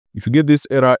If you get this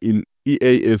error in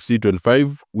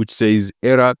EAFC25, which says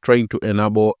error trying to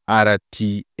enable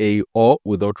RTAO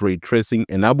without ray tracing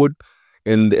enabled,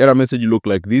 and the error message look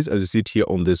like this as you see it here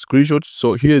on the screenshot.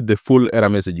 So here's the full error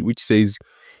message, which says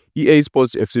EA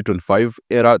Sports FC25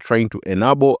 error trying to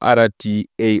enable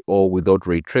RTAO without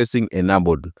ray tracing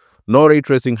enabled. No ray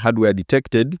tracing hardware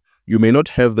detected. You may not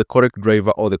have the correct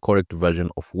driver or the correct version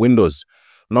of Windows.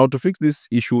 Now to fix this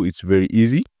issue, it's very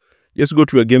easy. Just go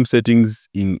to your game settings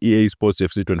in EA Sports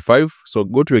FC25. So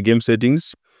go to your game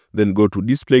settings, then go to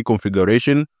display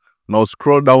configuration. Now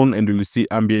scroll down and you will see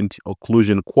ambient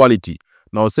occlusion quality.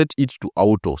 Now set it to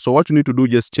auto. So what you need to do,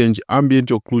 just change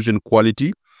ambient occlusion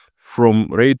quality from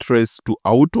ray trace to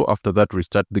auto. After that,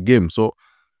 restart the game. So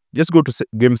just go to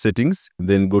game settings,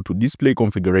 then go to display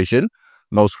configuration.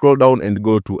 Now scroll down and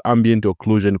go to ambient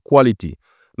occlusion quality.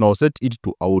 Now set it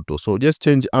to auto. So just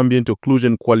change ambient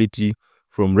occlusion quality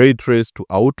from ray trace to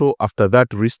auto. After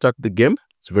that, restart the game.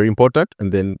 It's very important,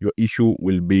 and then your issue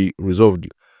will be resolved.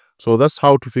 So that's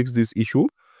how to fix this issue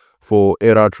for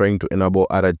error trying to enable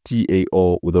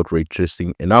RTAO without ray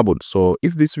tracing enabled. So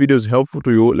if this video is helpful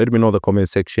to you, let me know in the comment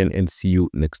section and see you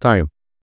next time.